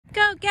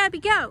Go, Gabby,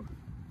 go.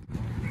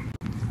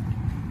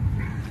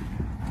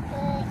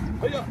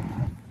 Hiya.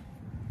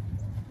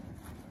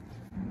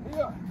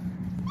 Hiya.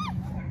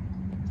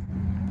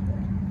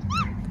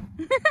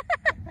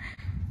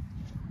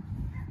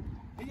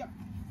 Hiya.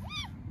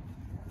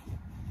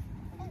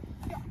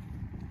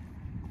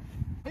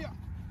 Hiya.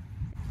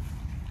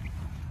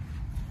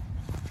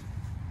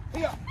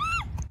 Hiya.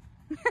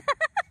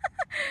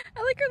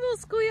 I like her little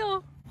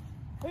squeal.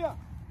 Hiya.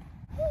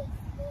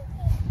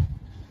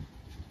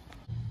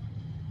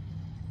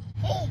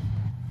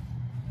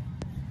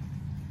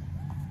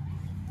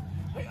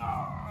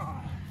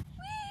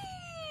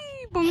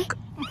 Whee! Bonk.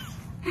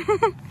 Is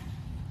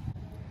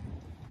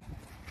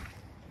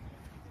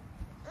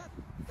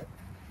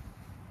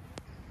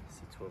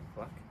it 12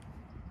 o'clock?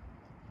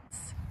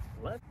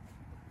 What?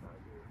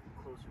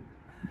 Closer.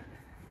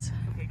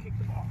 Okay, kick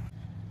the ball.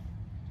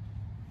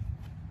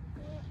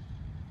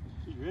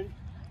 You ready?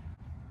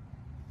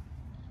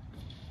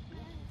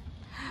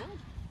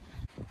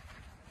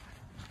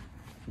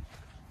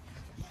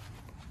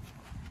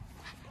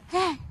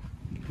 Hey.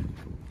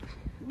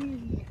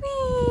 Whee.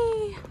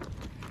 Whee.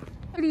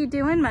 What are you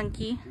doing,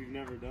 monkey? We've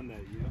never done that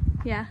yet.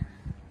 Yeah.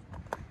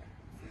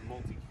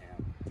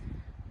 Multi-cam.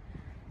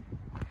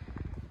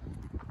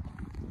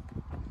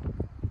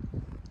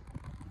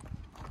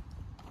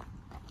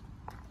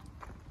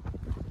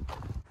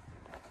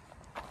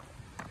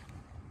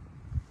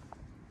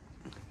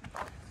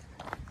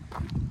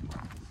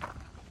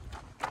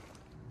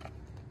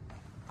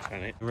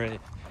 Alright, I'm ready.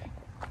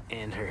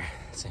 And her.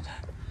 Same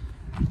time.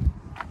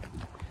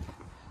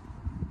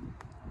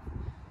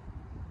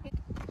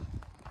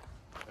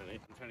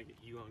 Alright, I'm trying to get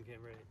you on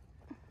camera.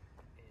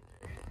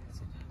 And her.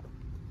 Same time.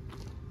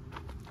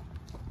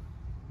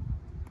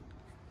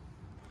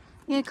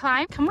 You gonna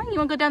climb? Come on, you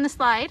wanna go down the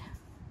slide?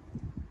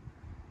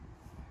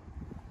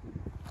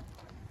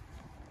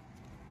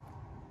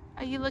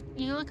 Oh, you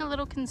look a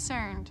little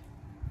concerned.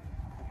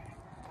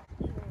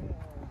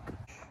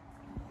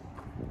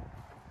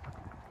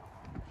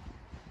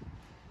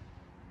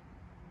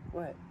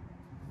 What?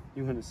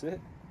 You want to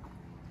sit?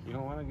 You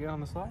don't want to get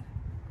on the slide?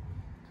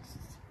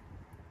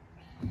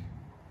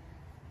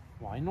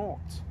 Why not?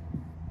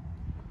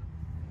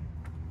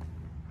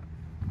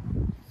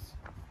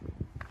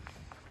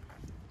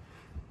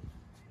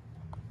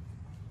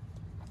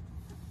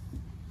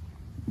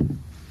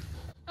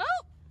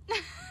 Oh!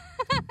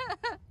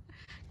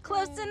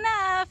 Close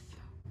enough.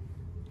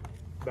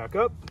 Back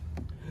up.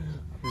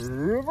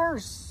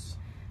 Reverse.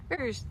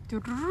 Reverse.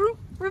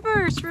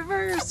 Reverse.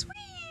 Reverse.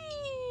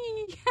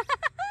 Whee!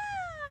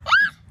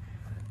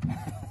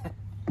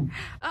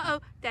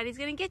 Uh-oh. Daddy's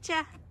gonna get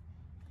ya.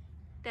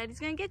 Daddy's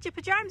gonna get you.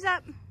 Put your arms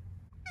up.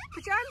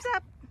 Put your arms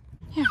up.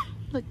 Here,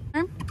 look.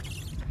 Arm.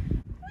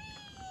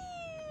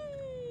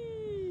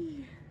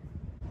 Whee!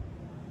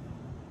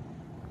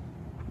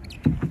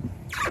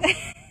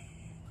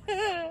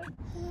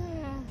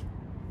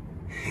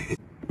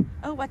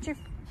 Oh, watch your...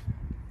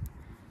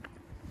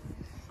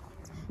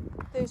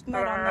 There's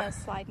mud on the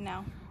slide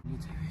now.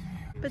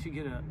 We should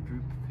get a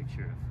group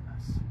picture of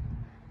us.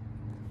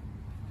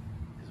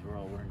 Because we're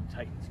all wearing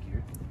Titans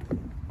gear.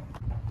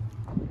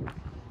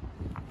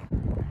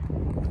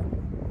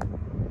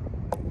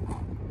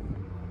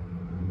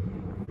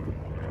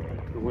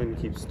 The wind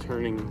keeps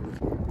turning.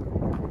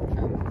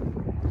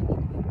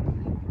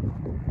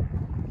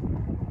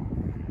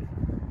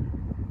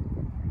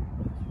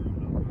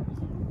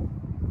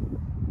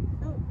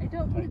 Oh, I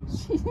don't think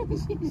she's not. It's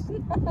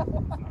not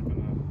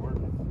gonna work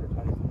for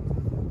Titans.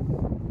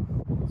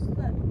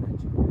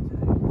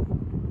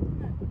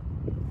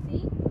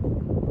 See?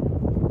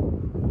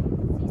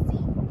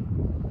 See?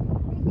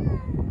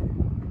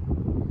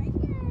 Right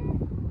here.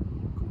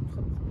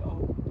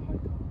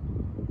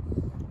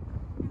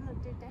 And look,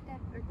 there's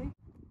Dad right there.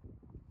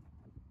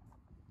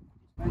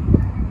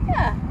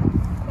 Yeah.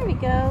 There we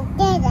go.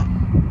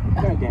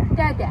 Dada.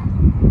 Dada.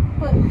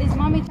 But is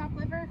Mommy chopped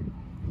liver?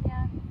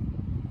 Yeah.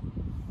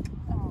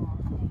 Oh,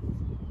 thanks.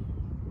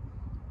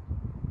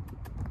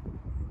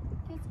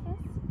 Kiss, kiss.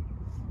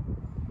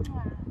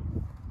 Mwah.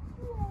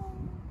 Yay.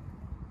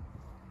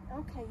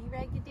 Okay, you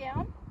ready to get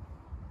down?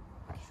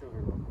 I showed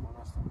her one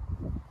last time.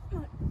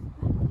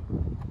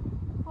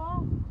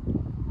 Crawl.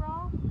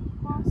 Crawl.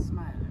 Crawl.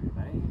 Smile,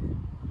 everybody.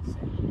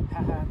 Say,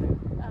 haha.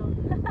 Oh.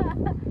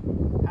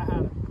 Haha.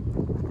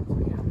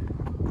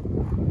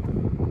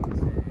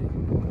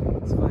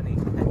 It's funny.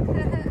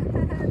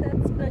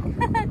 That's funny.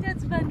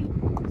 That's funny.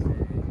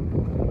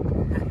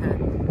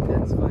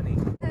 That's funny.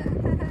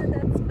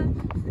 That's funny.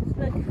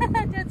 Look,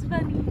 that's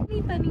funny. Be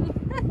funny.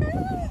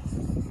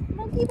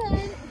 Monkey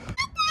bud.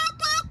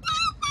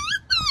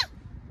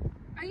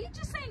 Are you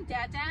just saying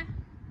Dada?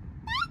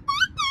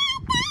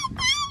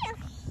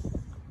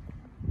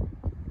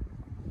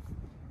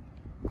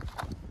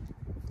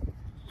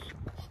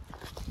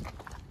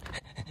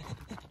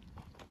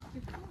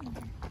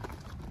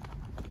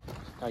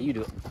 How you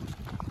do it?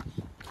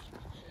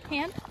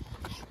 Hand.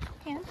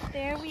 Hand.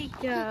 There we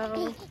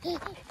go.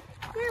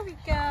 There we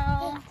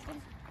go.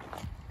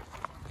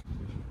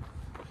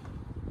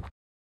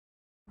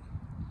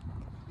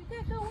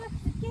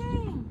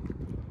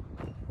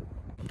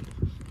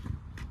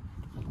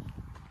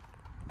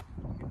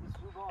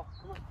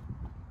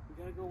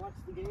 go watch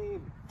the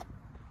game.